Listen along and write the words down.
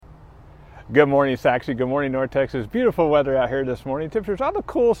Good morning, Saxby. Good morning, North Texas. Beautiful weather out here this morning. Temperatures on the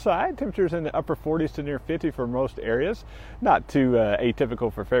cool side. Temperatures in the upper 40s to near 50 for most areas. Not too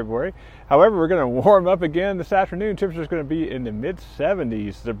atypical for February. However, we're going to warm up again this afternoon. Temperatures going to be in the mid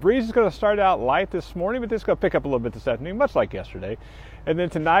 70s. The breeze is going to start out light this morning, but it's going to pick up a little bit this afternoon, much like yesterday. And then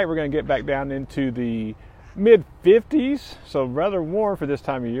tonight we're going to get back down into the mid 50s, so rather warm for this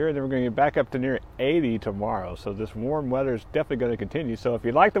time of year, and then we're going to get back up to near 80 tomorrow. So this warm weather is definitely going to continue. So if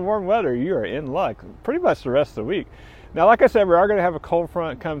you like the warm weather, you are in luck pretty much the rest of the week. Now, like I said, we are going to have a cold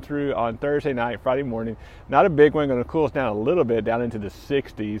front come through on Thursday night, Friday morning. Not a big one, going to cool us down a little bit down into the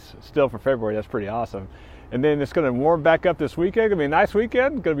 60s. Still for February, that's pretty awesome. And then it's going to warm back up this weekend. It's going to be a nice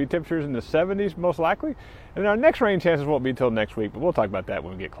weekend. Going to be temperatures in the 70s most likely. And our next rain chances won't be until next week, but we'll talk about that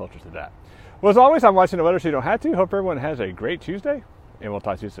when we get closer to that. Well, as always, I'm watching the weather so you don't have to. Hope everyone has a great Tuesday, and we'll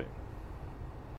talk to you soon.